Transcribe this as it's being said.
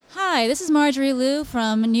Hi, this is Marjorie Liu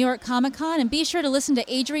from New York Comic Con, and be sure to listen to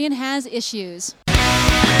Adrian Has Issues.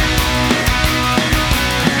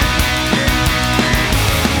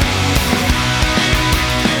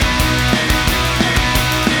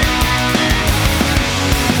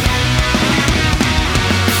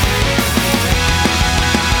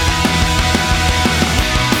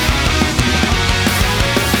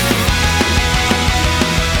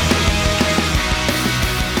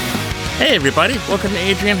 Hey everybody, welcome to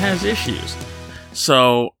Adrian Has Issues.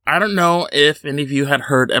 So, I don't know if any of you had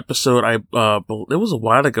heard episode, it was a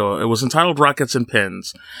while ago, it was entitled Rockets and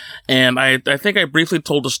Pins. And I think I briefly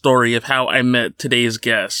told the story of how I met today's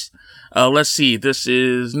guest. Let's see, this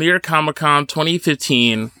is New York Comic Con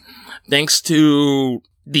 2015. Thanks to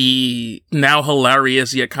the now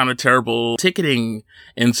hilarious yet kind of terrible ticketing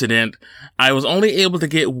incident, I was only able to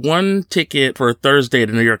get one ticket for Thursday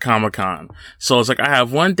to New York Comic Con. So it's like I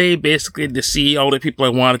have one day basically to see all the people I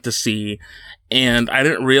wanted to see. And I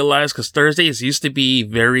didn't realize, because Thursdays used to be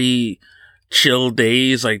very chill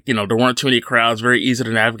days, like, you know, there weren't too many crowds, very easy to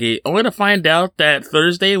navigate, only to find out that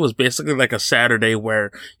Thursday was basically like a Saturday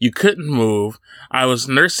where you couldn't move. I was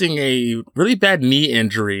nursing a really bad knee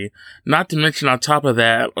injury, not to mention on top of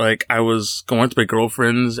that, like, I was going to my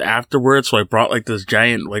girlfriend's afterwards, so I brought like this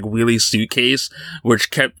giant like wheelie suitcase,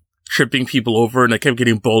 which kept tripping people over and I kept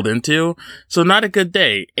getting bowled into. So not a good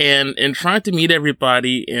day. And in trying to meet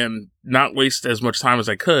everybody and not waste as much time as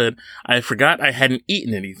I could, I forgot I hadn't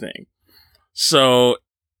eaten anything. So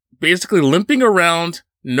basically limping around,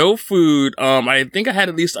 no food. I think I had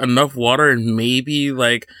at least enough water and maybe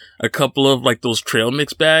like a couple of like those trail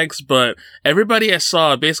mix bags, but everybody I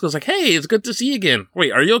saw basically was like, "Hey, it's good to see you again.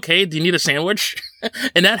 Wait, are you okay? Do you need a sandwich?"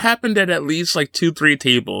 And that happened at least like 2-3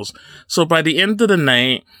 tables. So by the end of the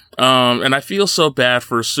night, and I feel so bad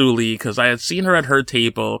for Suli because I had seen her at her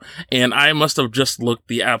table and I must have just looked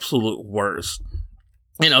the absolute worst.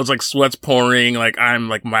 You know, it's like sweat's pouring, like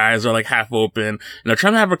my eyes are like half open, and I'm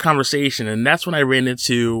trying to have a conversation, and that's when I ran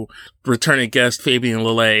into returning guest Fabian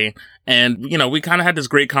Lillet, and, you know, we kind of had this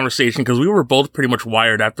great conversation because we were both pretty much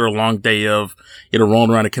wired after a long day of, you know,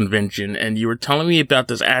 rolling around a convention, and you were telling me about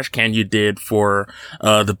this ash can you did for,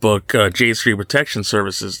 the book, Jade Street Protection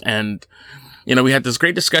Services, and, you know, we had this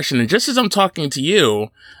great discussion, and just as I'm talking to you,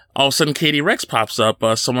 all of a sudden Katie Rex pops up,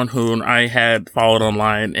 someone who I had followed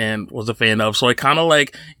online and was a fan of. So I kind of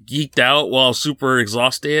like geeked out while super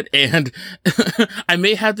exhausted, and I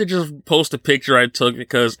may have to just post a picture I took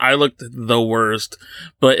because I looked the worst,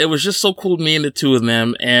 but it was just so cool meeting the two of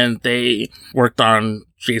them, and they worked on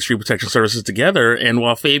Jade Street Protection Services together. And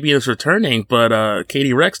while Fabian is returning, but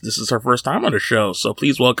Katie Rex, this is her first time on the show. So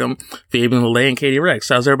please welcome Fabian Lillet and Katie Rex.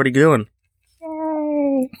 How's everybody doing?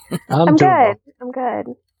 Yay. I'm good. I'm good.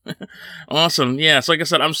 Awesome. Yeah. So like I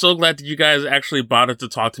said, I'm so glad that you guys actually bothered to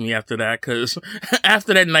talk to me after that, because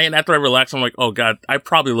after that night and after I relaxed, I'm like, oh God, I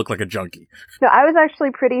probably look like a junkie. No, I was actually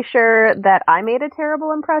pretty sure that I made a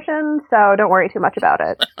terrible impression, so don't worry too much about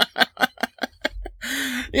it.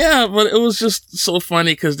 Yeah, but it was just so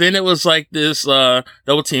funny because then it was like this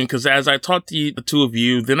double team, because as I talked to the two of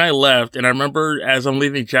you, then I left, and I remember as I'm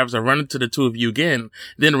leaving Jabs, I run into the two of you again,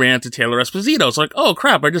 then ran into Taylor Esposito. It's like, oh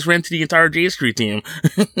crap, I just ran to the entire J Street team.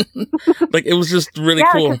 Like, it was just really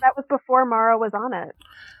cool. Yeah, because that was before Mara was on it.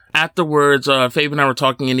 Afterwards, Fabe and I were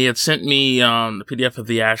talking, and he had sent me the PDF of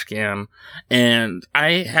the Ashcan, and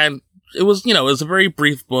it was a very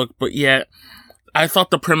brief book, but yet I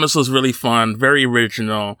thought the premise was really fun, very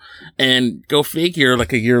original, and go figure,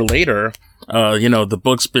 like a year later, the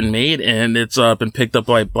book's been made and it's been picked up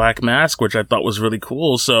by Black Mask, which I thought was really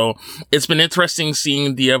cool. So it's been interesting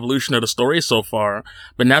seeing the evolution of the story so far.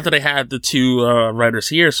 But now that I had the two writers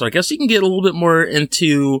here, so I guess you can get a little bit more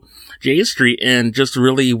into J Street and just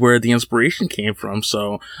really where the inspiration came from.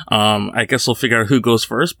 So I guess we'll figure out who goes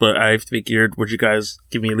first, but I figured, would you guys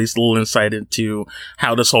give me at least a little insight into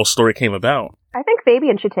how this whole story came about? I think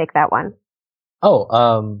Fabian should take that one.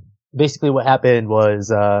 Basically what happened was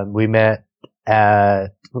we met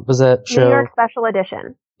at, what was that show? New York Special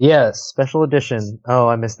Edition. Yes, Special Edition. Oh,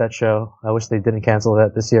 I missed that show. I wish they didn't cancel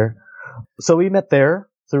that this year. So we met there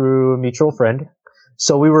through a mutual friend.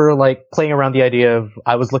 So we were like playing around the idea of,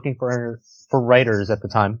 I was looking for writers at the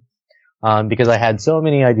time, because I had so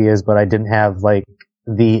many ideas, but I didn't have like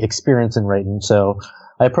the experience in writing. So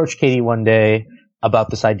I approached Katie one day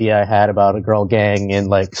about this idea I had about a girl gang in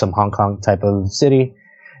like some Hong Kong type of city.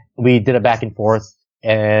 We did a back and forth,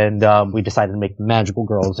 and we decided to make Magical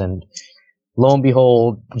Girls, and lo and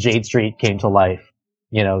behold, Jade Street came to life.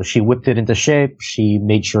 You know, she whipped it into shape. She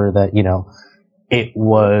made sure that, you know, it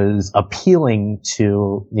was appealing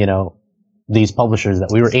to, you know, these publishers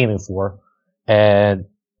that we were aiming for. And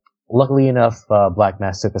luckily enough, Black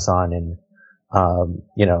Mass took us on, and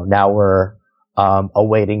now we're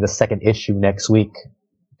awaiting the second issue next week,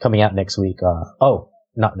 coming out next week.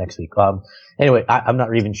 Not next week. Anyway, I'm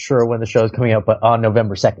not even sure when the show is coming out, but on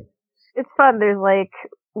November 2nd. It's fun. There's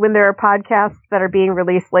when there are podcasts that are being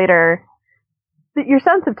released later, your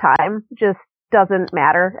sense of time just doesn't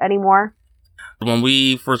matter anymore. When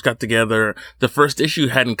we first got together, the first issue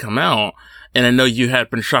hadn't come out, and I know you had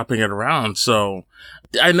been shopping it around, so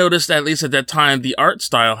I noticed, at least at that time, the art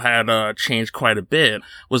style had changed quite a bit.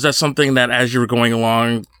 Was that something that, as you were going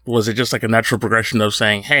along, was it just like a natural progression of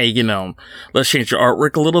saying, hey, let's change your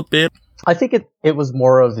artwork a little bit? I think it was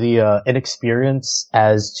more of the inexperience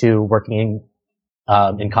as to working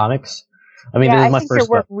in comics. I mean, yeah, this is my I think first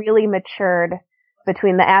your work book. really matured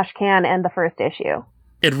between the Ashcan and the first issue.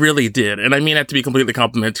 It really did. And I mean that to be completely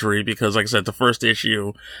complimentary because, like I said, the first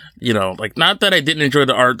issue, not that I didn't enjoy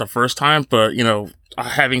the art the first time, but,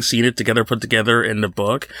 having seen it put together in the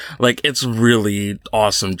book, it's really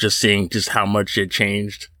awesome just seeing just how much it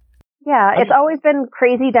changed. Yeah, it's always been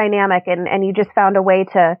crazy dynamic, and you just found a way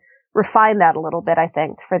to refine that a little bit, I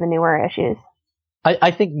think, for the newer issues.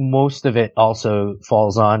 I think most of it also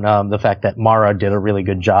falls on the fact that Mara did a really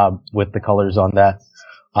good job with the colors on that.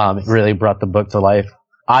 It really brought the book to life.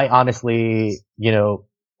 I honestly,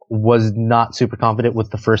 was not super confident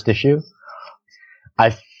with the first issue.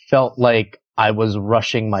 I felt like I was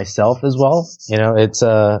rushing myself as well. It's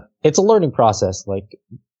a learning process.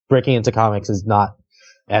 Breaking into comics is not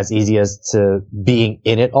as easy as to being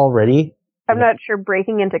in it already. I'm not sure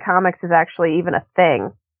breaking into comics is actually even a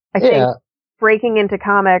thing. I think breaking into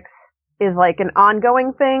comics is an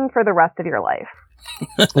ongoing thing for the rest of your life.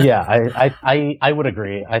 Yeah, I would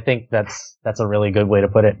agree. I think that's a really good way to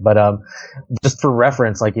put it. But just for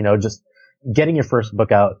reference, just getting your first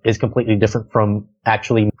book out is completely different from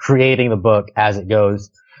actually creating the book as it goes.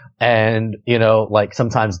 And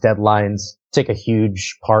sometimes deadlines take a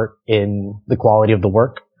huge part in the quality of the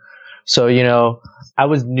work. So I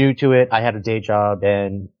was new to it. I had a day job,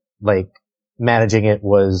 and managing it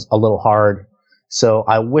was a little hard. So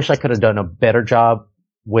I wish I could have done a better job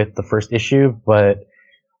with the first issue, but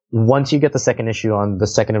once you get the second issue on the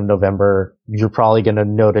 2nd of November, you're probably going to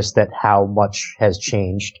notice that how much has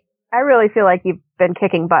changed. I really feel like you've been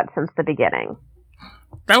kicking butt since the beginning.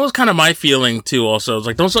 That was kind of my feeling too, also. It's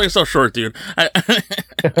don't sell yourself short, dude. I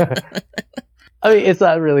mean, it's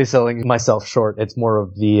not really selling myself short. It's more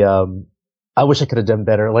of the, I wish I could have done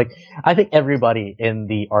better. I think everybody in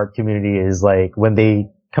the art community is when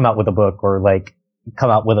they come out with a book or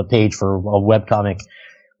come out with a page for a webcomic,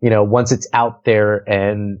 once it's out there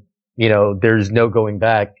and, there's no going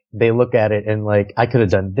back, they look at it and I could have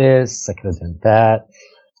done this, I could have done that.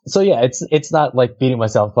 So yeah, it's not beating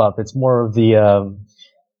myself up. It's more of the,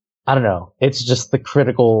 I don't know. It's just the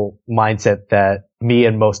critical mindset that me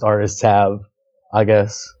and most artists have, I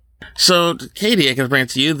guess. So, Katie, I can bring it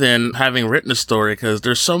to you then, having written the story, because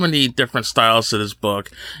there's so many different styles to this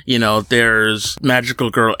book. There's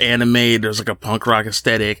magical girl anime, there's a punk rock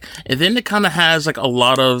aesthetic, and then it kind of has a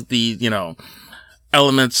lot of the,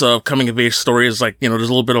 elements of coming of age stories, there's a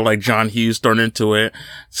little bit of John Hughes thrown into it.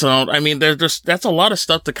 So, I mean, that's a lot of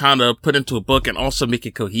stuff to kind of put into a book and also make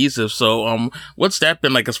it cohesive. So, what's that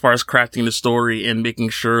been as far as crafting the story and making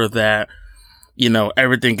sure that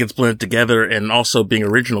everything gets blended together and also being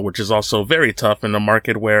original, which is also very tough in a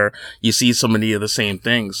market where you see so many of the same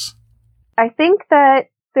things? I think that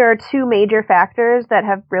there are two major factors that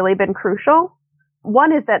have really been crucial.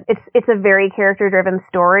 One is that it's a very character-driven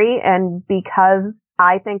story, and because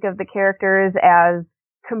I think of the characters as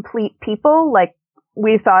complete people,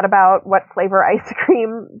 we thought about what flavor ice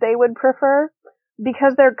cream they would prefer.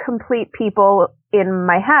 Because they're complete people in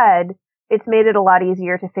my head, it's made it a lot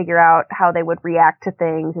easier to figure out how they would react to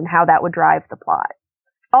things and how that would drive the plot.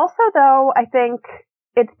 Also, though, I think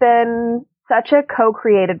it's been such a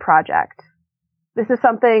co-created project. This is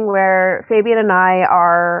something where Fabian and I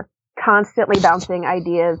are constantly bouncing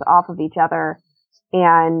ideas off of each other,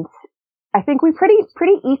 and I think we pretty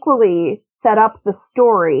equally set up the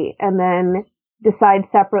story and then decide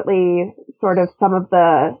separately sort of some of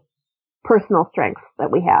the personal strengths that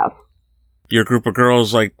we have. Your group of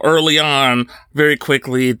girls, early on, very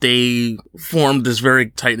quickly, they formed this very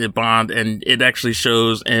tight-knit bond, and it actually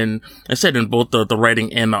shows in both the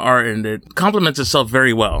writing and the art, and it complements itself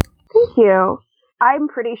very well. Thank you. I'm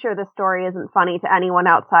pretty sure this story isn't funny to anyone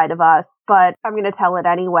outside of us, but I'm going to tell it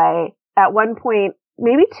anyway. At one point,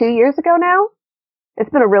 maybe 2 years ago now,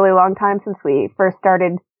 it's been a really long time since we first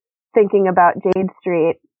started thinking about Jade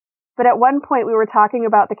Street, but at one point we were talking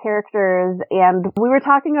about the characters, and we were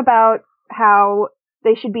talking about how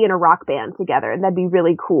they should be in a rock band together, and that'd be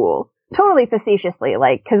really cool. Totally facetiously,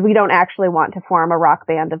 like, because we don't actually want to form a rock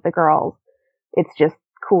band of the girls. It's just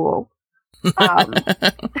cool.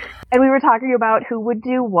 And we were talking about who would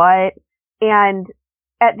do what, and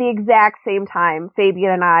at the exact same time,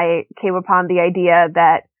 Fabian and I came upon the idea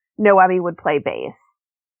that Noemi would play bass,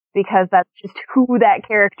 because that's just who that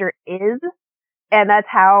character is, and that's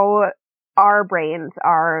how our brains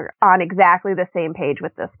are on exactly the same page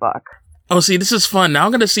with this book. Oh, see, this is fun. Now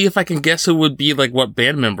I'm going to see if I can guess who would be, like, what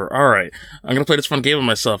band member. All right. I'm going to play this fun game with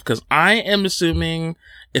myself, because I am assuming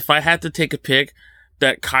if I had to take a pick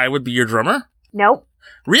that Kai would be your drummer. Nope.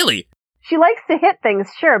 Really? She likes to hit things,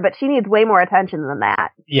 sure, but she needs way more attention than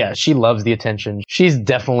that. Yeah, she loves the attention. She's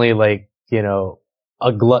definitely like,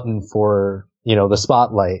 a glutton for, the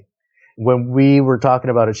spotlight. When we were talking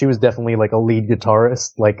about it, she was definitely like a lead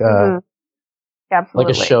guitarist, like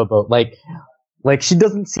Absolutely. like a showboat. Like she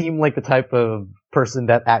doesn't seem like the type of person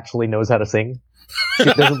that actually knows how to sing. She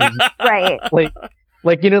doesn't Right. like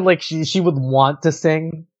she would want to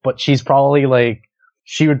sing, but she's probably like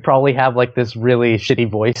she would probably have like this really shitty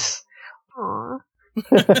voice. Aww.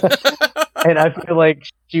 And I feel like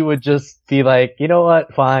she would just be like, you know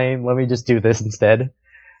what, fine, let me just do this instead.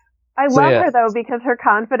 I love her, though, because her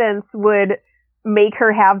confidence would make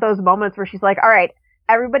her have those moments where she's like, all right,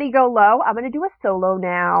 everybody go low. I'm going to do a solo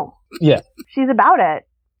now. Yeah. She's about it.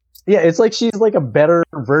 Yeah, it's like she's like a better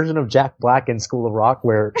version of Jack Black in School of Rock,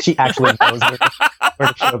 where she actually knows where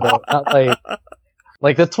to showboat. Not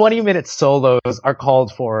like the 20-minute solos are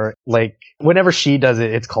called for. Like, whenever she does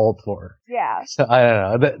it, it's called for. Yeah. So, I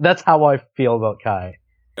don't know. That's how I feel about Kai.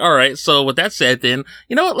 All right, so with that said, then,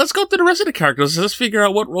 you know what? Let's go through the rest of the characters. Let's figure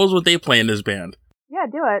out what roles would they play in this band. Yeah,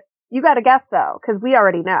 do it. You got to guess, though, because we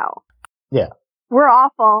already know. Yeah. We're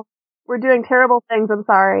awful. We're doing terrible things. I'm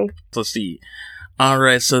sorry. Let's see. All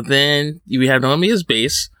right, so then we have Noemi as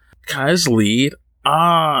bass, Kai's lead.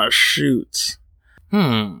 Ah, shoot.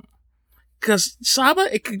 Because Saba,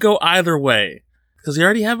 it could go either way. Because you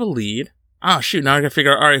already have a lead. Ah, shoot, now I gotta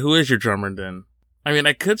figure out, all right, who is your drummer then? I mean,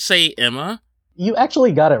 I could say Emma. You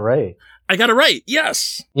actually got it right. I got it right,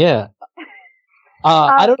 yes! Yeah.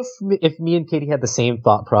 I don't know if me and Katie had the same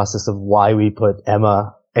thought process of why we put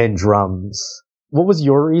Emma and drums. What was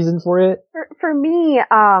your reason for it? For me,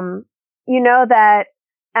 you know that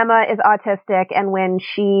Emma is autistic, and when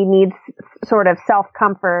she needs sort of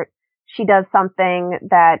self-comfort, she does something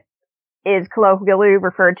that is colloquially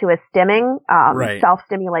referred to as stimming, right.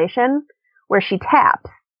 Self-stimulation, where she taps.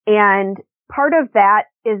 And part of that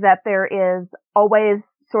is that there is always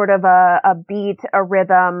sort of a beat, a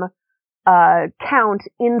rhythm, count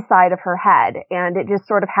inside of her head, and it just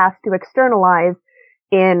sort of has to externalize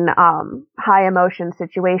in high emotion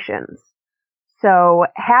situations. So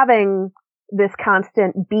having this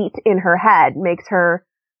constant beat in her head makes her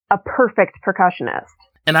a perfect percussionist.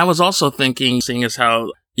 And I was also thinking, seeing as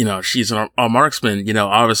how, she's a marksman,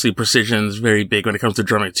 obviously precision is very big when it comes to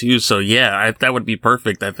drumming too. So yeah, that would be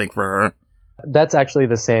perfect, I think, for her. That's actually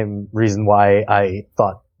the same reason why I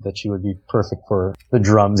thought that she would be perfect for the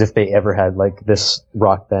drums if they ever had like this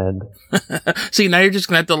rock band. See, now you're just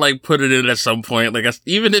gonna have to like put it in at some point. Like,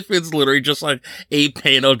 even if it's literally just like a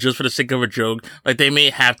panel just for the sake of a joke, like they may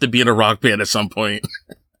have to be in a rock band at some point.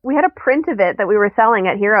 We had a print of it that we were selling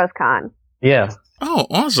at Heroes Con. Yeah. Oh,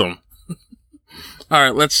 awesome. All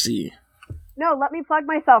right, let's see. No, let me plug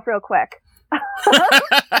myself real quick.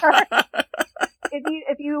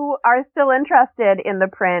 If you are still interested in the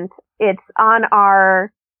print, it's on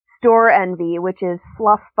our Store Envy, which is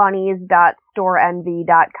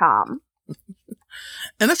fluffbunnies.storeenvy.com.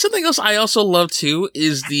 And that's something else I also love too,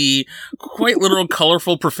 is the quite literal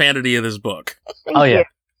colorful profanity of this book. Thank you.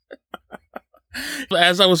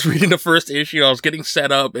 As I was reading the first issue, I was getting set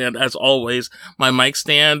up, and as always, my mic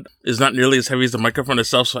stand is not nearly as heavy as the microphone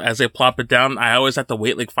itself, so as I plop it down, I always have to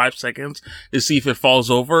wait like 5 seconds to see if it falls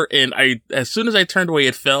over, and as soon as I turned away,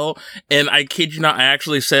 it fell, and I kid you not, I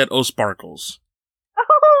actually said, "Oh, sparkles."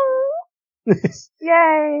 Oh!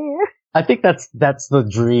 Yay! I think that's the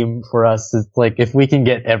dream for us, is like if we can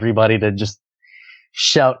get everybody to just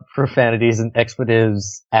shout profanities and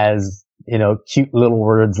expletives as, cute little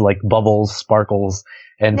words like bubbles, sparkles,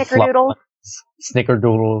 and snickerdoodles.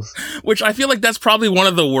 Snickerdoodles. Which I feel like that's probably one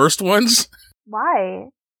of the worst ones. Why?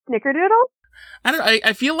 Snickerdoodle?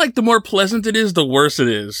 I feel like the more pleasant it is, the worse it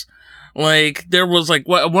is. Like, there was like,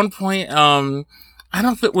 at one point, I don't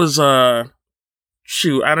know if it was,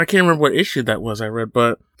 shoot, I can't remember what issue that was I read,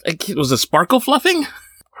 but was it sparkle fluffing?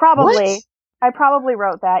 Probably. What? I probably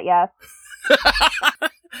wrote that, yes.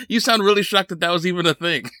 You sound really shocked that was even a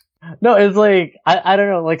thing. No, it's like, I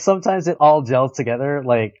don't know, like sometimes it all gels together,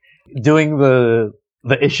 like doing the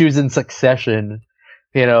the issues in succession.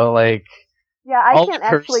 You know, like Yeah, I all can't the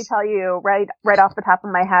curse- actually tell you right off the top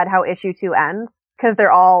of my head how issue 2 ends, because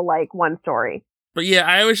they're all like one story. But yeah,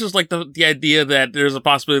 I always just like the idea that there's a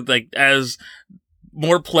possibility, like, as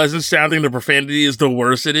more pleasant sounding the profanity is, the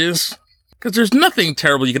worse it is. Because there's nothing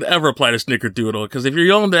terrible you could ever apply to Snickerdoodle. Because if you're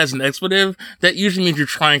yelling that as an expletive, that usually means you're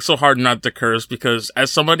trying so hard not to curse. Because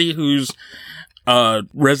as somebody who's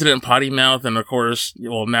resident potty mouth, and of course,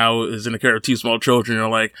 well, now is in the care of 2 small children, you're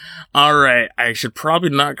like, all right, I should probably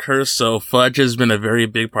not curse. So fudge has been a very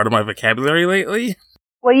big part of my vocabulary lately.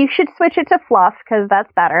 Well, you should switch it to fluff, because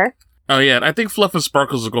that's better. Oh yeah, I think fluff and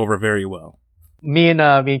sparkles will go over very well. Me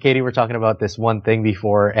and Katie were talking about this one thing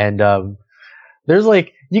before, and there's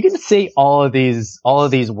like, you can say all of these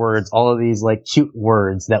words, all of these like cute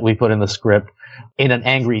words that we put in the script in an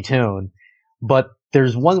angry tone, but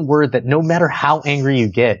there's one word that no matter how angry you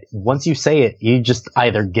get, once you say it, you just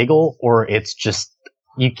either giggle or it's just,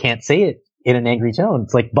 you can't say it in an angry tone.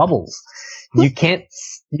 It's like bubbles. You can't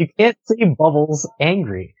say bubbles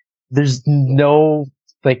angry. There's no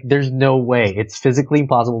way. It's physically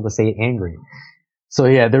impossible to say it angry. So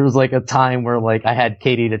yeah, there was like a time where like I had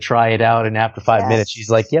Katie to try it out, and after 5 minutes, she's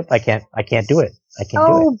like, "Yep, I can't do it. I can't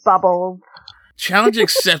do it." Bubbles. Challenge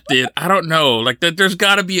accepted. I don't know. Like there's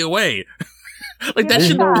got to be a way. Like that There's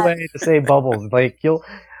should. no way to say bubbles. Like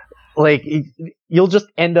you'll just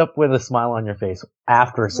end up with a smile on your face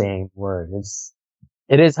after saying the word.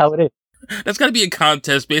 It is how it is. That's got to be a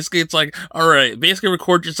contest. Basically, it's like, all right, basically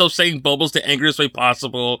record yourself saying bubbles the angriest way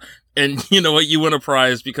possible, and you know what, you win a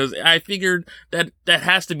prize, because I figured that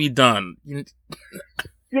has to be done. You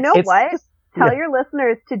know what? Tell your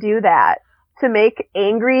listeners to do that. To make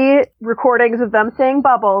angry recordings of them saying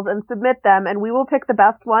bubbles and submit them, and we will pick the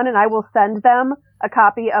best one, and I will send them a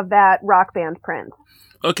copy of that Rock Band print.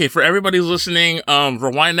 Okay, for everybody who's listening,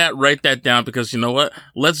 rewind that, write that down, because you know what?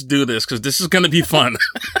 Let's do this, because this is going to be fun.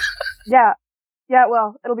 Yeah,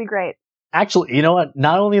 well, it'll be great. Actually, you know what?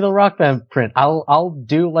 Not only the Rock Band print, I'll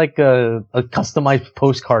do like a customized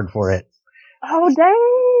postcard for it. Oh,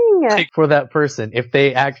 dang! Like for that person, if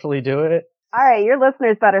they actually do it. All right, your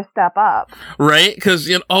listeners better step up. Right?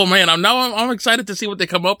 Because, oh man, I'm excited to see what they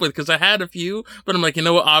come up with, because I had a few, but I'm like, you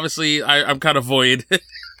know what? Obviously, I'm kind of void.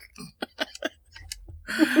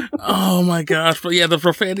 Oh my gosh. But yeah, the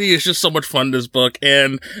profanity is just so much fun in this book,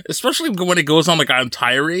 and especially when it goes on like on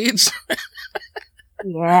tirades.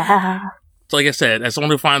 Yeah. So like I said, as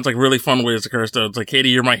someone who finds like really fun ways to curse, though, it's like, Katie,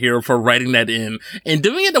 you're my hero for writing that in and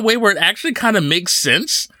doing it in a way where it actually kind of makes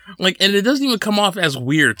sense. Like, and it doesn't even come off as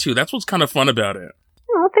weird too. That's what's kind of fun about it.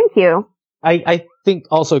 Oh, thank you. I think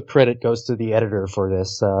also credit goes to the editor for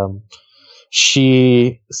this.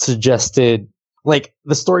 She suggested, like,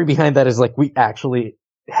 the story behind that is like we actually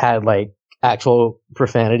had like actual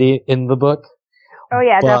profanity in the book. Oh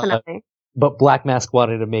yeah, definitely. But Black Mask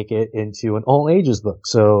wanted to make it into an all ages book,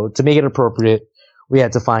 so to make it appropriate, we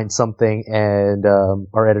had to find something. And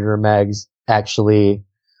our editor Mags actually,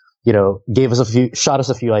 shot us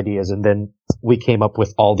a few ideas, and then we came up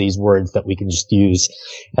with all these words that we can just use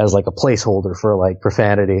as like a placeholder for like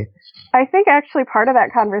profanity. I think actually part of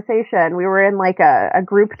that conversation, we were in like a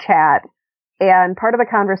group chat, and part of the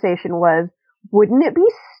conversation was, wouldn't it be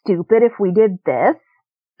stupid if we did this?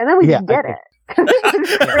 And then we just did it.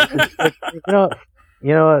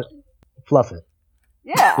 You know what? Fluff it.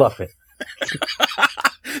 Yeah. Fluff it.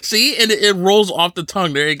 See, and it rolls off the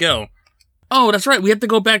tongue. There you go. Oh, that's right. We have to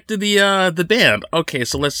go back to the band. Okay,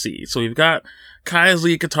 so let's see. So we've got Kai's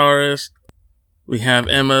lead guitarist. We have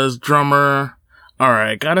Emma's drummer. All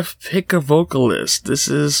right, gotta pick a vocalist. This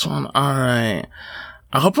is one. All right.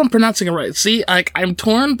 I hope I'm pronouncing it right. See, I'm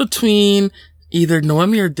torn between either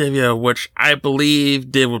Noemi or Divya, which I believe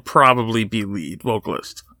Div would probably be lead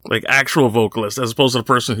vocalist. Like, actual vocalist, as opposed to the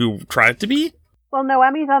person who tried to be. Well,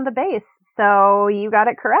 Noemi's on the bass, so you got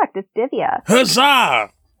it correct. It's Divya.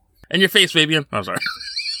 Huzzah! And your face, Fabian. I'm sorry.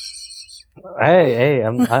 Hey,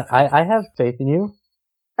 I have faith in you.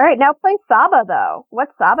 All right, now play Saba, though.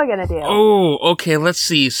 What's Saba gonna do? Oh, okay, let's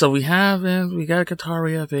see. So we got guitar,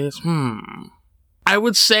 we have bass. I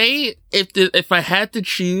would say if I had to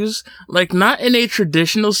choose, like, not in a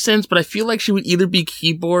traditional sense, but I feel like she would either be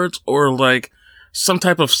keyboards or like some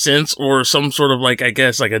type of synths or some sort of like, I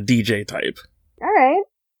guess, like a DJ type. All right,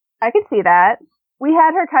 I can see that. We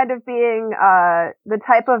had her kind of being the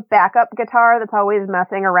type of backup guitar that's always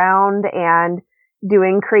messing around and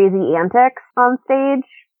doing crazy antics on stage,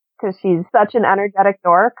 because she's such an energetic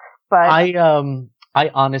dork. But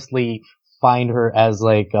I honestly find her as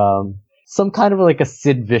like some kind of like a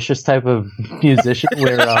Sid Vicious type of musician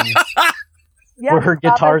where where her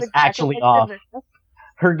guitar's actually off.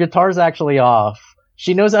 Her guitar's actually off.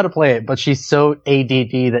 she knows how to play it, but she's so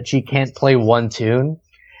ADD that she can't play one tune.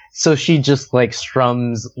 So she just like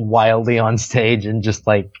strums wildly on stage and just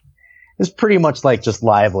like is pretty much like just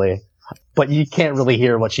lively, but you can't really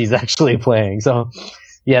hear what she's actually playing. So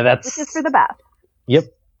yeah, Which is for the best. Yep.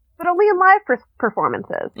 But only in live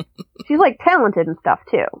performances. She's like talented and stuff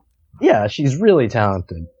too. Yeah, she's really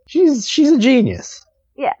talented. She's a genius.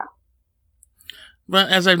 Yeah. But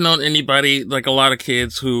as I've known anybody, like a lot of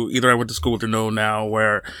kids who either I went to school with or know now,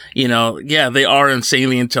 where, you know, yeah, they are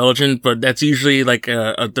insanely intelligent, but that's usually like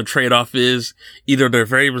the trade-off is either they're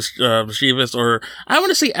very mischievous or I want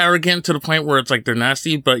to say arrogant to the point where it's like they're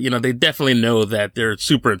nasty, but, you know, they definitely know that they're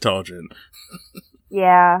super intelligent.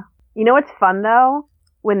 Yeah. You know what's fun though?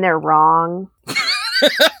 When they're wrong.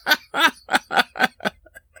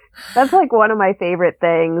 That's like one of my favorite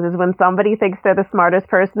things is when somebody thinks they're the smartest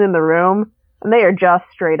person in the room and they are just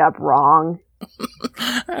straight up wrong.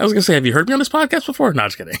 I was going to say, have you heard me on this podcast before? No,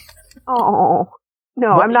 just kidding. Oh. No,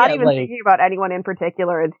 Well, I'm not yeah, even like- thinking about anyone in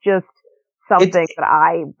particular. It's just something that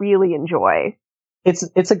I really enjoy.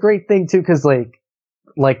 It's a great thing too, because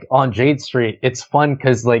like on Jade Street, it's fun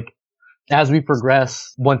because like as we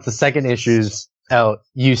progress, once the second issue's out,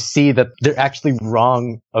 you see that they're actually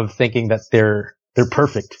wrong of thinking that they're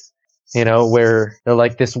perfect. You know, where they're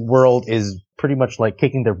like, this world is pretty much like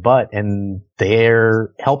kicking their butt and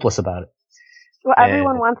they're helpless about it. Well,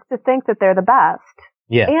 everyone wants to think that they're the best.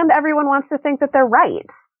 Yeah. And everyone wants to think that they're right.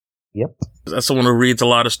 Yep. As someone who reads a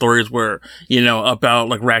lot of stories where, you know, about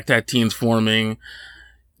like ragtag teens forming,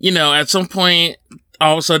 you know, at some point,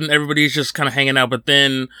 all of a sudden everybody's just kind of hanging out, but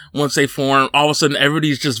then once they form, all of a sudden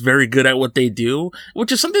everybody's just very good at what they do,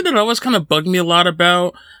 which is something that always kind of bugged me a lot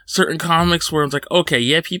about certain comics where it's like, okay,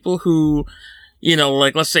 yeah, people who, you know,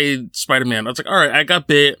 like let's say Spider-Man, it's like, all right, I got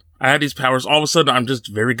bit, I had these powers, all of a sudden I'm just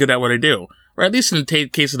very good at what I do. Or at least in the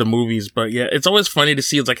case of the movies, but yeah, it's always funny to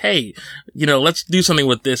see, it's like, hey, you know, let's do something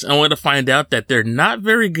with this, and I want to find out that they're not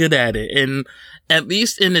very good at it, and at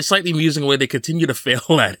least in a slightly amusing way, they continue to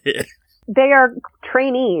fail at it. They are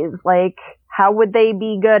trainees. Like, how would they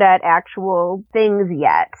be good at actual things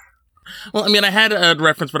yet? Well, I mean, I had a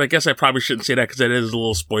reference, but I guess I probably shouldn't say that because that is a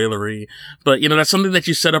little spoilery. But, you know, that's something that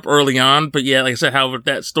you set up early on. But yeah, like I said, how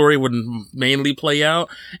that story would mainly play out,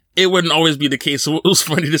 it wouldn't always be the case. So it was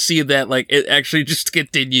funny to see that, like, it actually just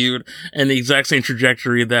continued in the exact same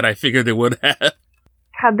trajectory that I figured it would have.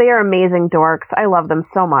 God, they are amazing dorks. I love them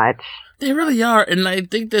so much. They really are, and I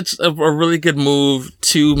think that's a really good move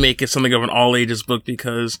to make it something of an all-ages book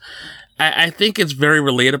because I think it's very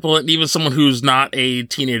relatable, and even someone who's not a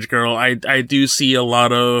teenage girl, I do see a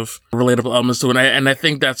lot of relatable elements to it, and I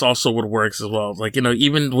think that's also what works as well. Like, you know,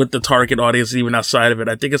 even with the target audience, even outside of it,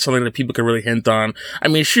 I think it's something that people can really hint on. I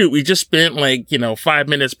mean, shoot, we just spent, like, you know, 5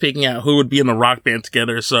 minutes picking out who would be in a rock band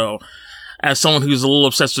together, so as someone who's a little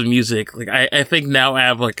obsessed with music, like, I think now I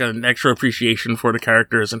have, like, an extra appreciation for the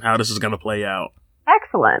characters and how this is going to play out.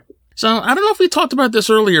 Excellent. So, I don't know if we talked about this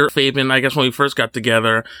earlier, Fabian, I guess when we first got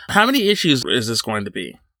together. How many issues is this going to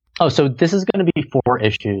be? Oh, so this is going to be 4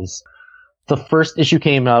 issues. The first issue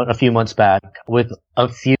came out a few months back with a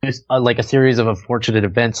few, like a series of unfortunate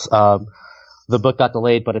events. The book got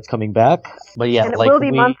delayed, but it's coming back. But yeah, And it like will be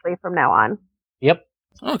monthly from now on. Yep.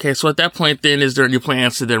 Okay, so at that point then, is there any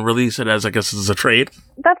plans to then release it as, I guess, as a trade?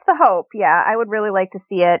 That's the hope, yeah. I would really like to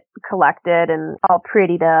see it collected and all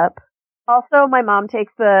prettied up. Also, my mom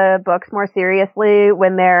takes the books more seriously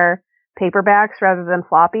when they're paperbacks rather than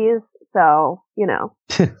floppies. So, you know,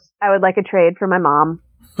 I would like a trade for my mom.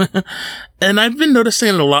 And I've been noticing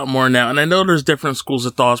it a lot more now, and I know there's different schools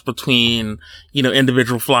of thoughts between, you know,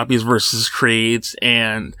 individual floppies versus trades,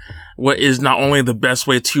 and what is not only the best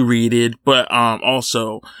way to read it, but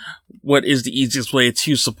also what is the easiest way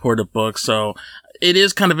to support a book. So it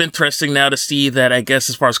is kind of interesting now to see that, I guess,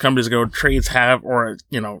 as far as companies go, trades have, or,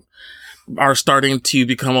 you know, are starting to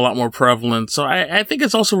become a lot more prevalent. So I think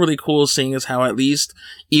it's also really cool seeing as how at least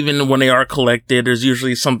even when they are collected, there's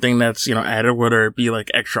usually something that's, you know, added, whether it be like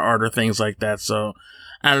extra art or things like that. So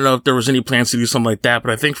I don't know if there was any plans to do something like that,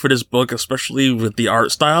 but I think for this book, especially with the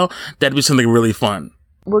art style, that'd be something really fun.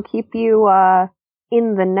 We'll keep you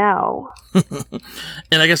in the know.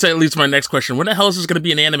 And I guess that leads to my next question. When the hell is this going to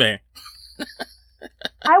be an anime?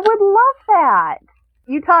 I would love that.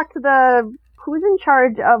 You talk to who's in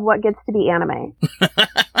charge of what gets to be anime?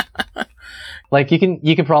 Like you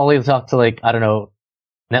can probably talk to, like, I don't know,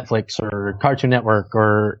 Netflix or Cartoon Network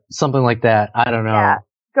or something like that. I don't know. Yeah.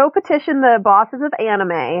 Go petition the bosses of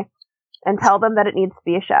anime and tell them that it needs to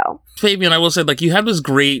be a show. Fabian, I will say, like, you have this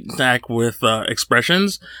great knack with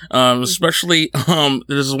expressions, especially,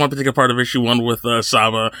 this is one particular part of issue 1 with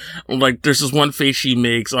Saba. Like, there's this one face she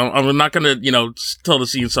makes. I'm not gonna, tell the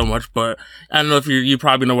scene so much, but I don't know if you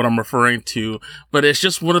probably know what I'm referring to, but it's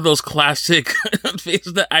just one of those classic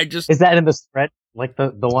faces that I just... Is that in the spread? Like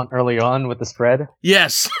the one early on with the spread?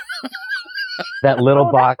 Yes. That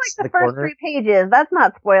little box that's like in the first corner? 3 pages. That's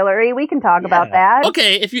not spoilery. We can talk about that.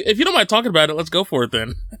 Okay, if you don't mind talking about it, let's go for it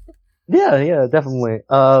then. Yeah, definitely.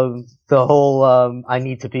 The whole I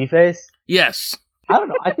need to pee face. Yes. I don't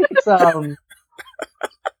know. I think it's like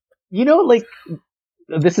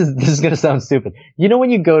this is gonna sound stupid. You know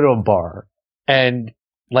when you go to a bar and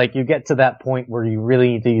like you get to that point where you really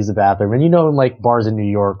need to use the bathroom, and in like bars in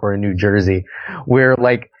New York or in New Jersey where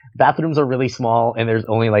like bathrooms are really small and there's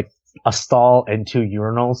only like a stall and 2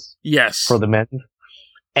 urinals. Yes. For the men.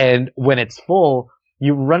 And when it's full,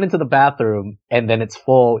 you run into the bathroom and then it's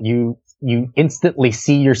full. You instantly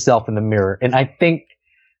see yourself in the mirror. And I think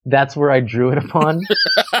that's where I drew it upon.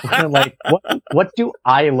 Like, what do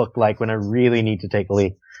I look like when I really need to take a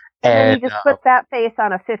leak? And you just put that face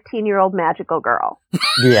on a 15-year-old magical girl.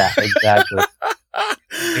 Yeah, exactly.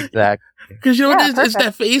 Exactly. Because it's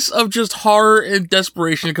that face of just horror and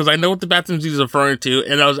desperation, because I know what the bathroom scene is referring to,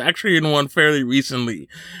 and I was actually in one fairly recently.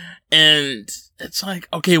 And it's like,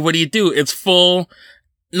 okay, what do? It's full.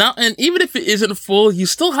 And even if it isn't full, you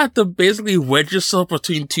still have to basically wedge yourself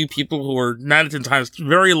between 2 people who are 9 out of 10 times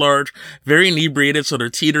very large, very inebriated, so they're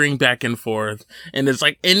teetering back and forth. And it's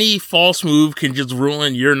like any false move can just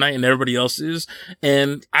ruin your night and everybody else's.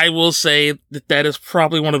 And I will say that is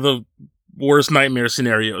probably one of the worst nightmare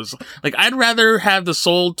scenarios. Like, I'd rather have the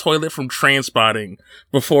sole toilet from Trainspotting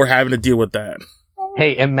before having to deal with that.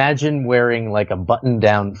 Hey, imagine wearing like a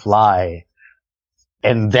button-down fly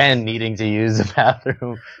and then needing to use the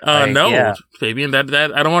bathroom. No, yeah. Fabian, that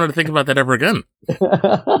I don't want to think about that ever again.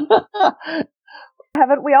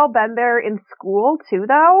 Haven't we all been there in school too,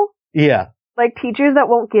 though? Yeah. Like teachers that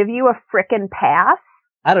won't give you a frickin' pass?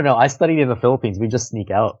 I don't know. I studied in the Philippines. We just sneak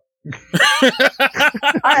out.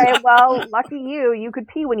 Alright, well, lucky you. You could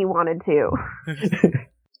pee when you wanted to.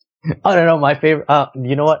 I don't know. My favorite.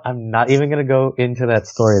 You know what? I'm not even gonna go into that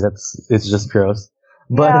story. It's just gross.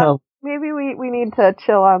 But yeah, maybe we need to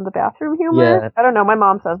chill on the bathroom humor. Yeah. I don't know. My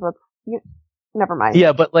mom says never mind.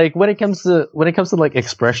 Yeah, but like when it comes to like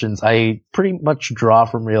expressions, I pretty much draw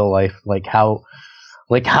from real life. Like how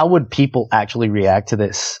would people actually react to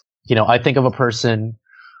this? I think of a person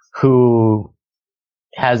who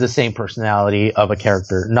has the same personality of a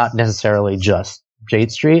character, not necessarily just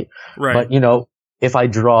Jade Street, right? But if I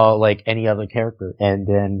draw like any other character and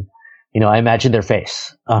then I imagine their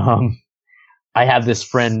face. I have this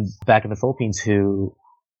friend back in the Philippines who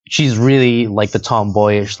she's really like the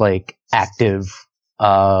tomboyish, like active,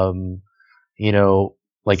 like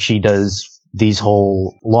she does these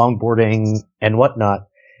whole longboarding and whatnot.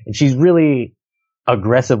 And she's really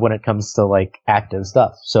aggressive when it comes to like active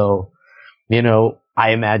stuff. So,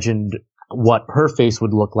 I imagined what her face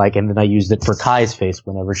would look like, and then I used it for Kai's face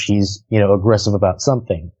whenever she's, aggressive about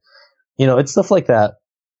something. It's stuff like that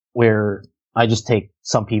where I just take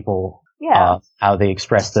some people, how they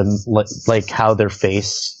express them, like how their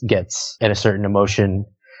face gets in a certain emotion,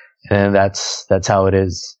 and that's how it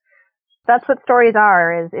is. That's what stories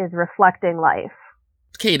are, is reflecting life.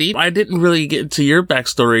 Katie, I didn't really get into your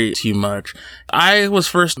backstory too much. I was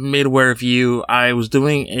first made aware of you. I was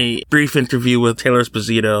doing a brief interview with Taylor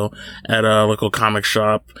Esposito at a local comic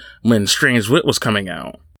shop when Strange Wit was coming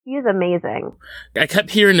out. He's amazing. I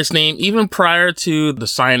kept hearing this name even prior to the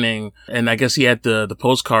signing, and I guess he had the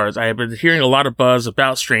postcards. I had been hearing a lot of buzz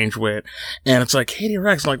about Strange Wit, and it's like, Katie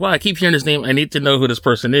Rex. I'm like, wow, I keep hearing his name. I need to know who this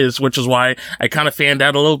person is, which is why I kind of fanned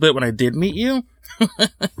out a little bit when I did meet you.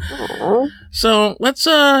 So let's,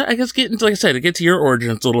 I guess get into, like I said, to get to your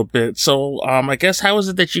origins a little bit. So, I guess how is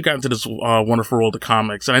it that you got into this, wonderful world of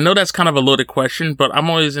comics? And I know that's kind of a loaded question, but I'm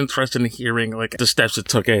always interested in hearing, like, the steps it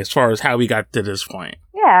took as far as how we got to this point.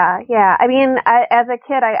 Yeah. I mean, as a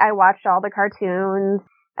kid, I watched all the cartoons.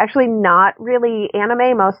 Actually, not really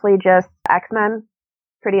anime, mostly just X-Men.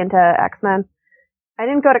 Pretty into X-Men. I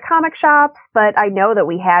didn't go to comic shops, but I know that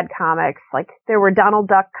we had comics. Like, there were Donald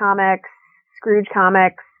Duck comics, Scrooge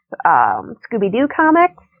comics, Scooby-Doo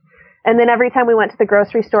comics. And then every time we went to the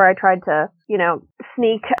grocery store, I tried to,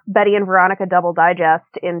 sneak Betty and Veronica Double Digest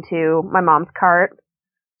into my mom's cart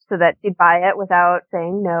so that she'd buy it without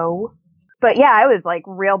saying no. But yeah, I was like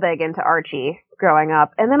real big into Archie growing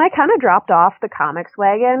up. And then I kind of dropped off the comics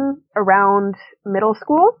wagon around middle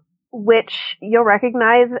school. which you'll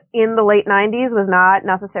recognize in the late 90s was not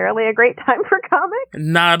necessarily a great time for comics.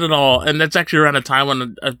 Not at all. And that's actually around a time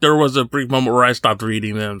when there was a brief moment where I stopped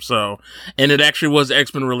reading them. So, and it actually was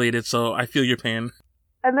X-Men related. So I feel your pain.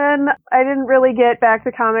 And then I didn't really get back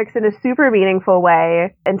to comics in a super meaningful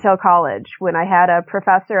way until college, when I had a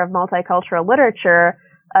professor of multicultural literature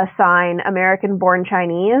assign American-Born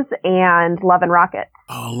Chinese and Love and Rockets.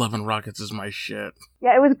 Oh, Love and Rockets is my shit.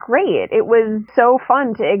 Yeah, it was great. It was so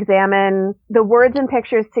fun to examine the words and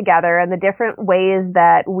pictures together and the different ways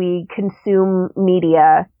that we consume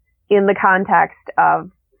media in the context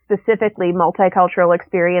of specifically multicultural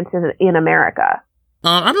experiences in America.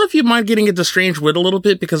 I don't know if you mind getting into Strange Wit a little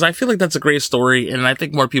bit, because I feel like that's a great story, and I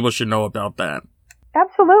think more people should know about that.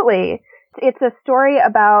 Absolutely. It's a story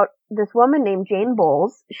about this woman named Jane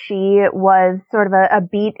Bowles. She was sort of a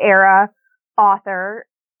beat era author.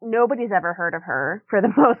 Nobody's ever heard of her, for the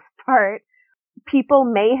most part. People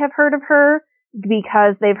may have heard of her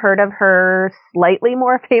because they've heard of her slightly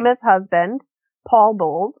more famous husband, Paul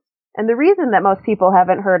Bowles. And the reason that most people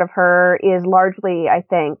haven't heard of her is largely, I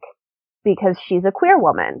think, because she's a queer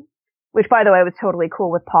woman. Which, by the way, was totally cool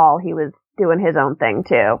with Paul. He was doing his own thing,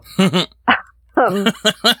 too.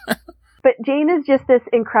 But Jane is just this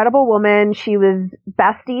incredible woman. She was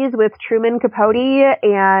besties with Truman Capote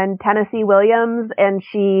and Tennessee Williams, and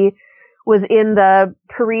she was in the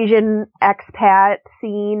Parisian expat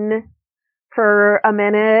scene for a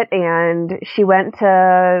minute, and she went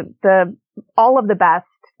to all of the best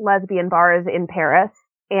lesbian bars in Paris,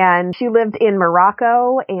 and she lived in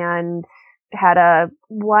Morocco and had a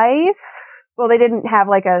wife. Well, they didn't have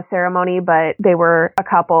like a ceremony, but they were a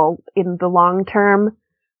couple in the long term.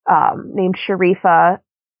 Named Sharifa,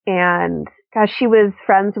 and gosh, she was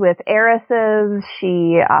friends with heiresses.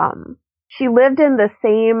 She lived in the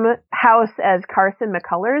same house as Carson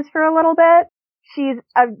McCullers for a little bit.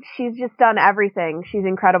 She's just done everything. She's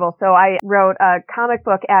incredible. So I wrote a comic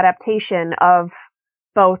book adaptation of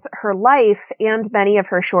both her life and many of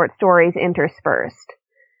her short stories interspersed.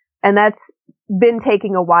 And that's been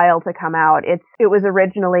taking a while to come out. It was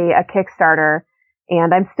originally a Kickstarter.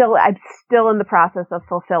 And I'm still in the process of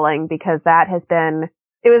fulfilling, because it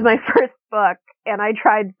was my first book, and I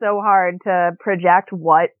tried so hard to project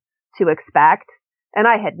what to expect, and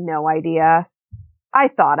I had no idea. I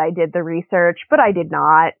thought I did the research, but I did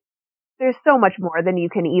not. There's so much more than you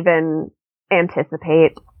can even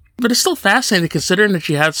anticipate. But it's still fascinating, considering that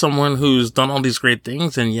you had someone who's done all these great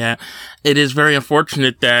things, and yet it is very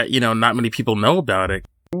unfortunate that, not many people know about it.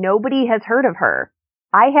 Nobody has heard of her.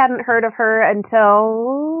 I hadn't heard of her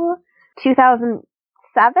until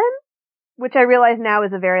 2007, which I realize now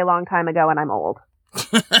is a very long time ago, and I'm old.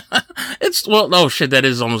 Oh shit, that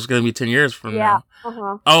is almost going to be 10 years from now.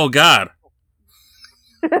 Uh-huh. Oh god.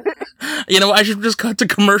 I should just cut to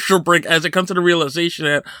commercial break as it comes to the realization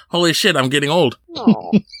that, holy shit, I'm getting old.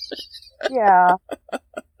 Oh. Yeah.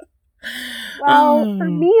 Well, for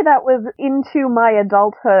me, that was into my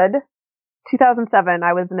adulthood. 2007,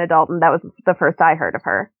 I was an adult, and that was the first I heard of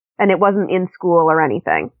her. And it wasn't in school or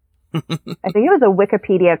anything. I think it was a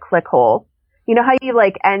Wikipedia click hole. You know how you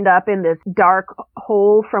end up in this dark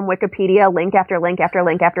hole from Wikipedia, link after link after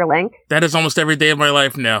link after link? That is almost every day of my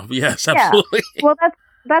life now. Yes, absolutely. Yeah. Well,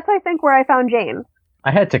 that's I think where I found Jane.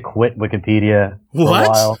 I had to quit Wikipedia for a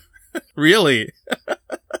while. Really?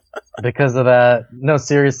 Because of that. No,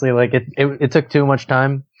 seriously, it took too much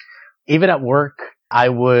time. Even at work, I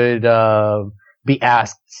would be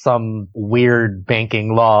asked some weird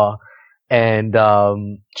banking law and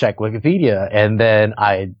check Wikipedia, and then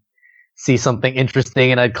I'd see something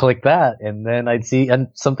interesting and I'd click that, and then I'd see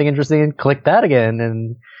something interesting and click that again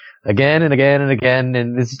and again and again and again,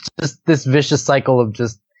 and it's just this vicious cycle of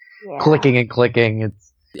just clicking and clicking.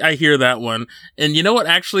 I hear that one. And you know what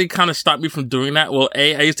actually kind of stopped me from doing that? Well,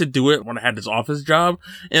 I used to do it when I had this office job.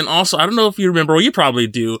 And also, I don't know if you remember, well, you probably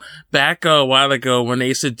do, back a while ago when they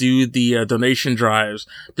used to do the donation drives,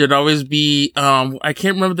 there'd always be, I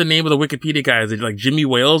can't remember the name of the Wikipedia guys, like Jimmy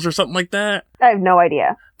Wales or something like that. I have no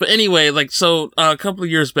idea. But anyway, a couple of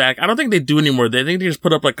years back, I don't think they do anymore. I think they just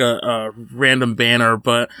put up a random banner,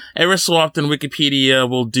 but every so often Wikipedia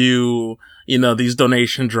will do, these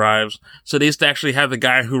donation drives. So they used to actually have the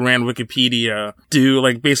guy who ran Wikipedia do,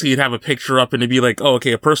 basically you'd have a picture up and it'd be like, oh,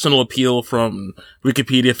 okay, a personal appeal from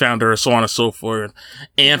Wikipedia founder, so on and so forth.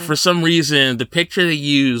 And for some reason, the picture they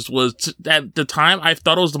used was, at the time, I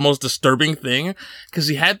thought it was the most disturbing thing, because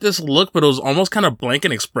he had this look, but it was almost kind of blank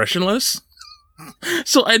and expressionless.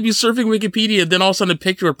 So I'd be surfing Wikipedia, then all of a sudden a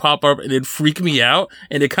picture would pop up and it'd freak me out,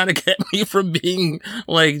 and it kind of kept me from being,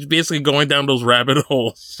 basically going down those rabbit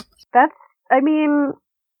holes.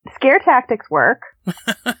 Scare tactics work.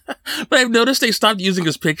 But I've noticed they stopped using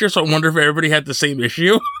his picture, so I wonder if everybody had the same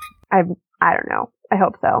issue. I don't know. I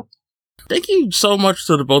hope so. Thank you so much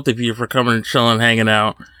to the both of you for coming and chilling, hanging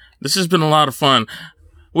out. This has been a lot of fun.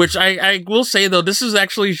 Which I will say, though, this is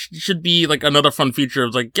actually should be like another fun feature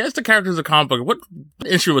of like, guess the characters of comic book. What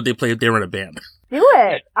instrument would they play if they were in a band? Do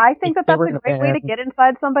it. I think that's a great way to get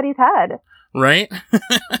inside somebody's head. Right?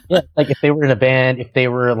 Yeah, like if they were in a band, if they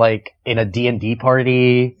were like in a D&D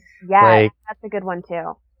party. Yeah, like, that's a good one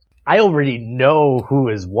too. I already know who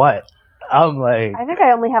is what. I'm like, I think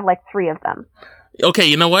I only have like 3 of them. Okay,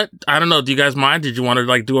 you know what? I don't know. Do you guys mind? Did you want to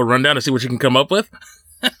like do a rundown to see what you can come up with?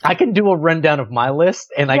 I can do a rundown of my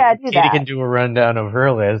list, and Katie can do a rundown of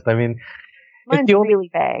her list. I mean, mine's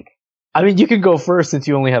really vague. I mean, you can go first since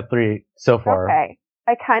you only have 3 so far. Okay.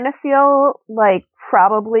 I kind of feel like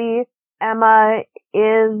probably Emma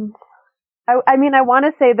is. I mean, I want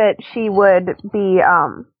to say that she would be,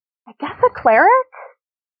 I guess, a cleric.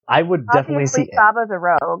 I would definitely Obviously, see Saba's a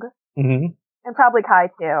rogue, Mm-hmm. and probably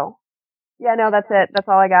Kai too. Yeah, no, that's it. That's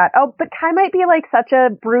all I got. Oh, but Kai might be like such a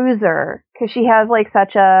bruiser because she has like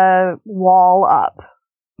such a wall up.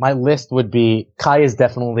 My list would be Kai is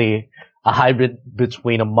definitely a hybrid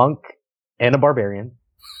between a monk and a barbarian.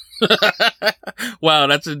 Wow,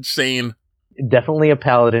 that's insane. Definitely a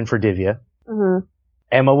paladin for Divya. Mm-hmm.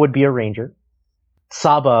 Emma would be a ranger.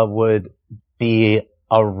 Saba would be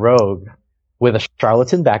a rogue with a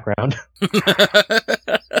charlatan background.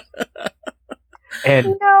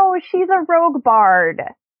 And no, she's a rogue bard.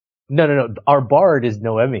 No. Our bard is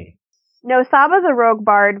Noemi. No, Saba's a rogue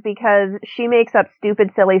bard because she makes up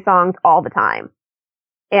stupid, silly songs all the time.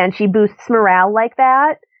 And she boosts morale like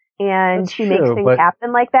that. And That's she true, makes things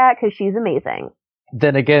happen like that because she's amazing.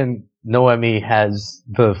 Then again, Noemi has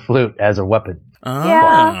the flute as a weapon.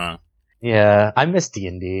 Ah. Yeah, I miss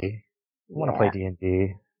D&D. I want to play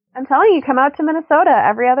D&D. I'm telling you, come out to Minnesota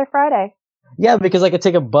every other Friday. Yeah, because I could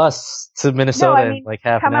take a bus to Minnesota in like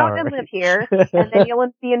half an hour. Come out and live here, and then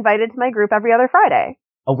you'll be invited to my group every other Friday.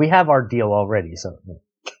 Oh, we have our deal already, so.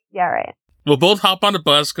 Yeah, right. We'll both hop on the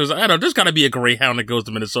bus because, I don't know, there's got to be a Greyhound that goes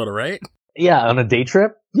to Minnesota, right? Yeah, on a day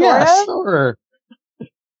trip? Yeah, sure.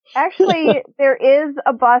 Actually, there is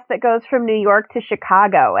a bus that goes from New York to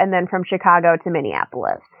Chicago, and then from Chicago to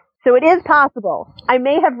Minneapolis. So it is possible. I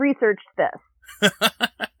may have researched this.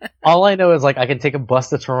 All I know is, like, I can take a bus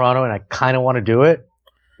to Toronto, and I kind of want to do it.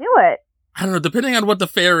 Do it. I don't know, depending on what the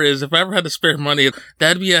fare is, if I ever had to spare money,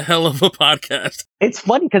 that'd be a hell of a podcast. It's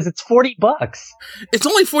funny, because it's $40. It's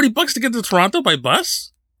only $40 to get to Toronto by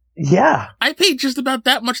bus? Yeah. I paid just about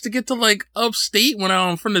that much to get to, like, upstate when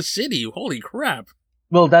I'm from the city. Holy crap.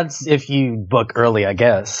 Well, that's if you book early, I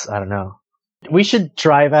guess. I don't know. We should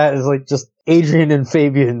try that as, like, just Adrian and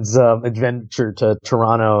Fabian's adventure to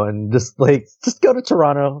Toronto, and just go to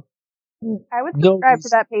Toronto. I would subscribe to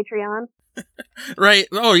that Patreon. Right.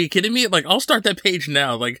 Oh, are you kidding me? Like, I'll start that page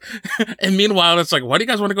now. Like, and meanwhile, it's like, why do you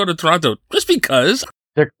guys want to go to Toronto? Just because.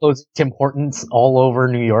 They're closing Tim Hortons all over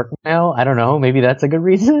New York now. I don't know. Maybe that's a good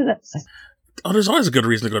reason. Oh, there's always a good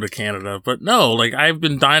reason to go to Canada, but no, like, I've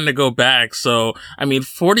been dying to go back. So, I mean,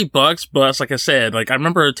 $40 bus, like I said, like, I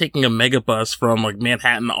remember taking a mega bus from, like,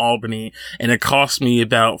 Manhattan to Albany, and it cost me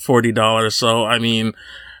about $40. So, I mean,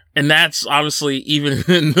 and that's obviously even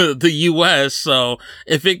in the US. So,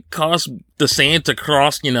 if it costs the same to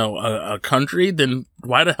cross, you know, a country, then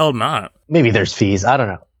why the hell not? Maybe there's fees. I don't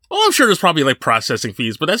know. Well, I'm sure there's probably, like, processing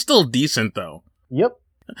fees, but that's still decent, though. Yep.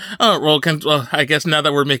 Oh, well, I guess now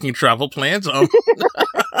that we're making travel plans,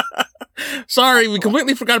 sorry, we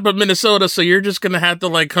completely forgot about Minnesota, so you're just gonna have to,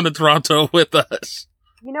 like, come to Toronto with us.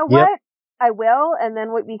 You know what? Yep. I will, and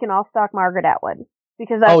then we can all stalk Margaret Atwood.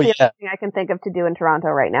 Because that's the only thing I can think of to do in Toronto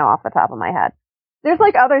right now off the top of my head. There's,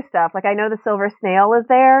 like, other stuff. Like, I know the Silver Snail is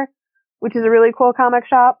there, which is a really cool comic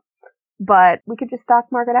shop, but we could just stalk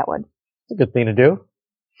Margaret Atwood. It's a good thing to do.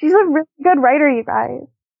 She's a really good writer, you guys.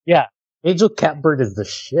 Yeah. Angel Catbird is the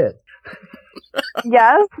shit.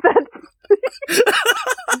 Yes, that's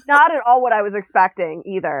not at all what I was expecting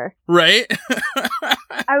either. Right?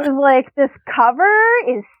 I was like, this cover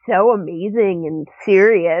is so amazing and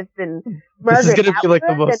serious, and Margaret this is going to be like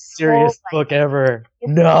the most serious book ever.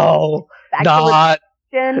 No, not.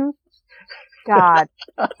 God,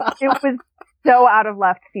 it was so out of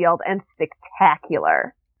left field and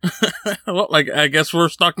spectacular. Well, like, I guess we're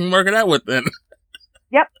stalking Margaret Atwood then.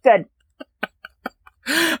 Yep, good.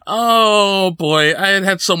 Oh boy, I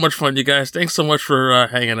had so much fun, you guys. Thanks so much for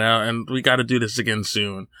hanging out, and we got to do this again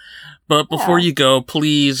soon. But before you go,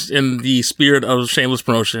 please, in the spirit of shameless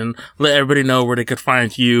promotion, let everybody know where they could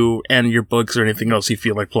find you and your books or anything else you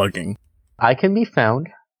feel like plugging. I can be found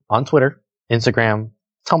on Twitter, Instagram,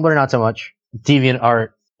 Tumblr not so much, DeviantArt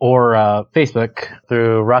or Facebook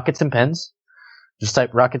through Rockets and Pens. Just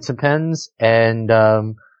type Rockets and Pens, and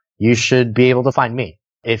you should be able to find me.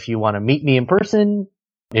 If you want to meet me in person,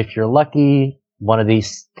 if you're lucky, one of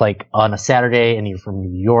these, like on a Saturday and you're from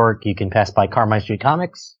New York, you can pass by Carmine Street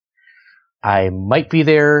Comics. I might be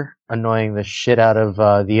there annoying the shit out of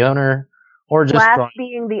the owner, or just Slash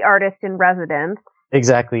being the artist in residence.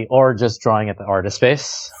 Exactly, or just drawing at the artist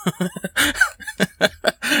space.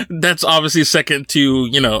 That's obviously second to,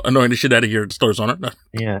 annoying the shit out of your store's owner.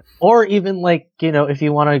 Yeah. Or even if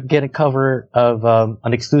you want to get a cover of,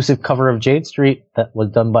 an exclusive cover of Jade Street that was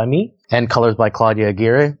done by me and colors by Claudia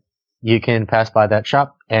Aguirre, you can pass by that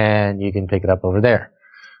shop and you can pick it up over there.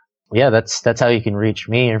 Yeah, that's how you can reach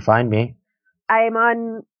me or find me. I'm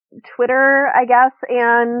on Twitter, I guess,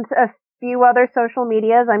 and a few other social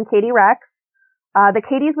medias. I'm Katie Rex. The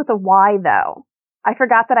Katie's with a Y, though. I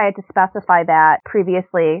forgot that I had to specify that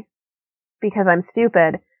previously because I'm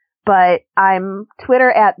stupid. But I'm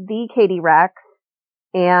Twitter at the Katie Rex,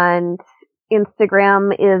 and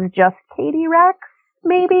Instagram is just Katie Rex,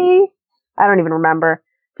 maybe? I don't even remember.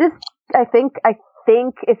 I think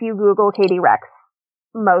if you Google Katie Rex,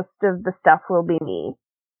 most of the stuff will be me.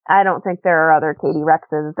 I don't think there are other Katie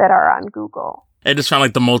Rexes that are on Google. I just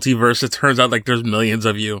found the multiverse. It turns out there's millions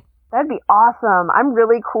of you. That'd be awesome. I'm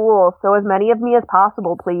really cool. So as many of me as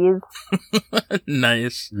possible, please.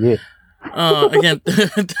 Nice. Yeah. Again,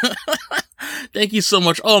 thank you so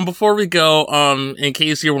much. Oh, and before we go, in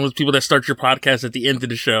case you're one of those people that start your podcast at the end of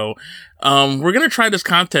the show, we're going to try this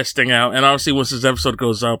contest thing out. And obviously once this episode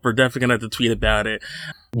goes up, we're definitely going to have to tweet about it.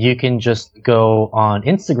 You can just go on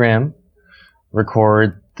Instagram,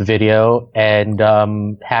 record the video, and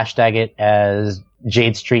hashtag it as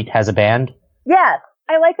Jade Street has a band. Yes.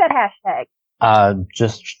 I like that hashtag.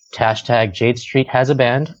 Just hashtag Jade Street has a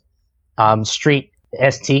band. Street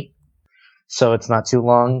ST. So it's not too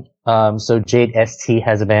long. So Jade ST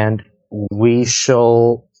has a band. We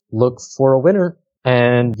shall look for a winner,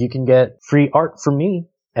 and you can get free art from me.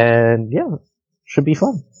 And yeah, should be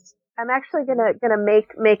fun. I'm actually gonna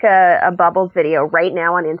make a Bubbles video right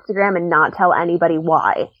now on Instagram and not tell anybody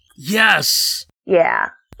why. Yes. Yeah.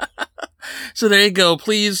 So there you go.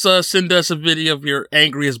 Please send us a video of your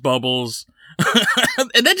angriest Bubbles.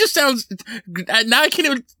 And that just sounds... Now I can't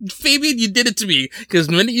even... Fabian, you did it to me. Because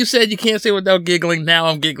the minute you said you can't say without giggling, now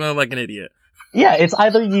I'm giggling like an idiot. Yeah, it's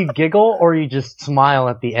either you giggle or you just smile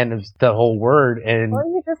at the end of the whole word, and... Or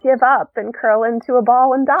you just give up and curl into a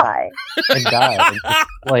ball and die. And die.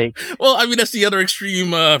 And just, Well, I mean, that's the other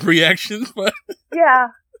extreme reaction, but... Yeah.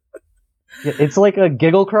 It's like a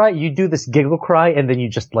giggle cry. You do this giggle cry, and then you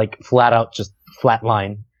just flat out just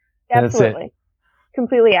flatline. Absolutely.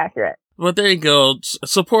 Completely accurate. But there you go.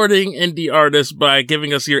 Supporting indie artists by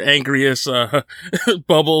giving us your angriest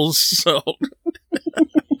Bubbles. So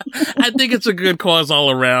I think it's a good cause all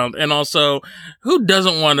around. And also, who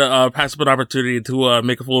doesn't want to pass up an opportunity to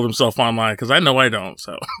make a fool of himself online? Because I know I don't.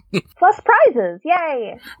 So plus prizes.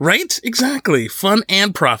 Yay. Right? Exactly. Fun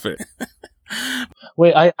and profit.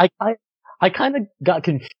 Wait, I kind of got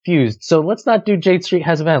confused. So let's not do Jade Street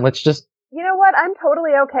has a band. Let's just... You know what? I'm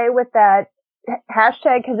totally okay with that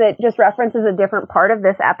hashtag because it just references a different part of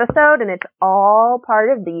this episode, and it's all part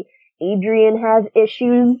of the Adrian has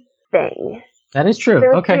issues thing. That is true. There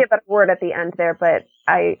was okay. a better word at the end there, but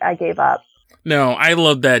I gave up. No, I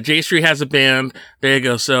love that. J Street has a band. There you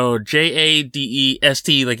go. So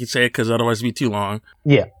JADEST, like you say, because otherwise it'd be too long.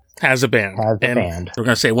 Yeah. Has a band. Has a and band. We're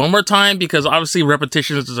going to say it one more time because obviously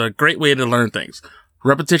repetition is a great way to learn things.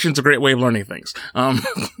 Repetition's a great way of learning things.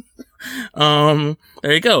 There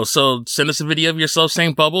you go. So send us a video of yourself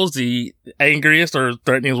saying Bubbles the angriest or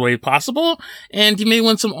threatening way possible, and you may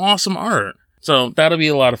win some awesome art. So that'll be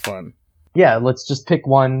a lot of fun. Yeah, let's just pick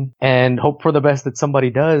one and hope for the best that somebody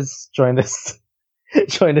does join this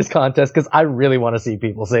contest, because I really want to see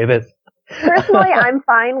people say this. Personally, I'm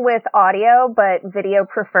fine with audio, but video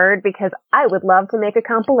preferred because I would love to make a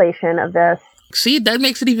compilation of this. See, that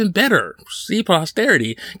makes it even better. See,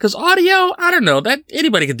 posterity. Because audio, I don't know, that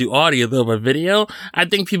anybody can do audio though, but video, I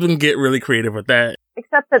think people can get really creative with that.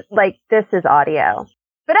 Except that, this is audio.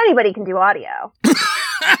 But anybody can do audio.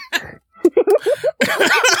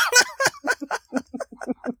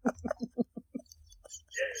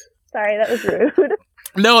 Sorry, that was rude.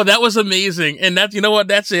 No, that was amazing. And that's, you know what?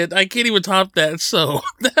 That's it. I can't even top that. So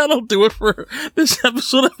that'll do it for this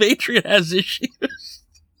episode of Adrian Has Issues.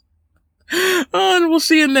 And we'll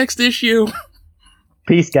see you next issue.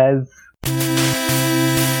 Peace, guys.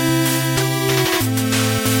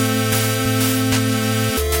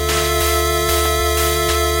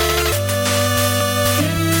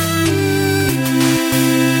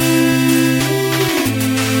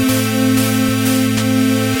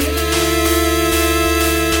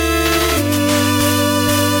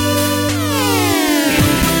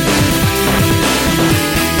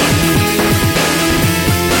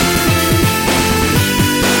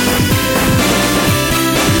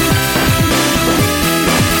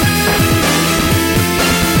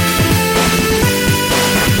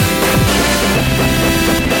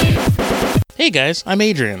 Hey guys, I'm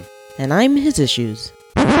Adrian. And I'm His Issues.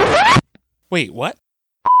 Wait, what?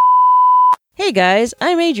 Hey guys,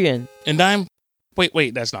 I'm Adrian. And I'm...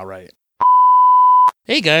 Wait, that's not right.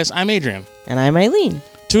 Hey guys, I'm Adrian. And I'm Eileen.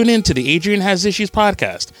 Tune in to the Adrian Has Issues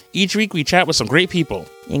podcast. Each week we chat with some great people.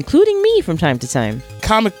 Including me from time to time.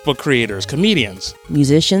 Comic book creators, comedians,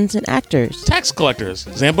 musicians, and actors. tax collectors,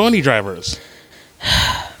 Zamboni drivers.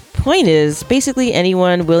 Point is, basically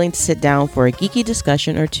anyone willing to sit down for a geeky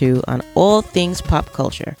discussion or two on all things pop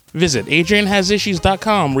culture. Visit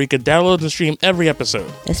AdrianHasIssues.com where you can download and stream every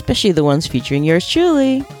episode. Especially the ones featuring yours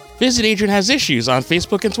truly. Visit Adrian Has Issues on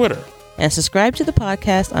Facebook and Twitter. And subscribe to the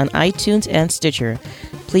podcast on iTunes and Stitcher.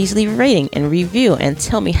 Please leave a rating and review and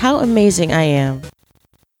tell me how amazing I am.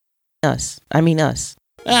 Us.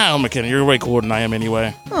 Ah, McKenna, you're way cooler than I am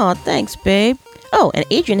anyway. Aw, thanks, babe. Oh, and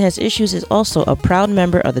Adrian Has Issues is also a proud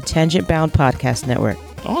member of the Tangent Bound Podcast Network.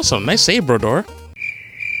 Awesome. Nice save, Brodor.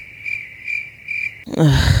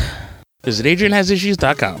 Visit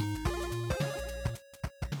AdrianHasIssues.com.